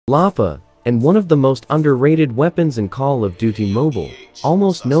LAPA, and one of the most underrated weapons in Call of Duty Mobile.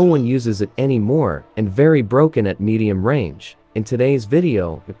 Almost no one uses it anymore, and very broken at medium range. In today's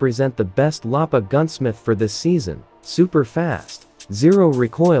video, I present the best LAPA Gunsmith for this season. Super fast, zero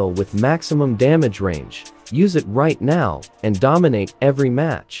recoil with maximum damage range. Use it right now, and dominate every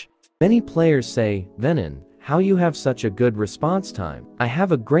match. Many players say, "Venom, how you have such a good response time?" I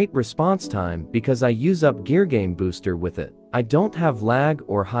have a great response time because I use up gear game booster with it. I don't have lag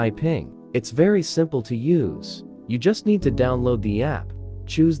or high ping. It's very simple to use. You just need to download the app,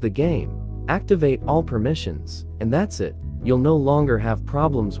 choose the game, activate all permissions, and that's it. You'll no longer have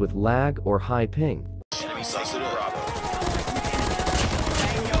problems with lag or high ping.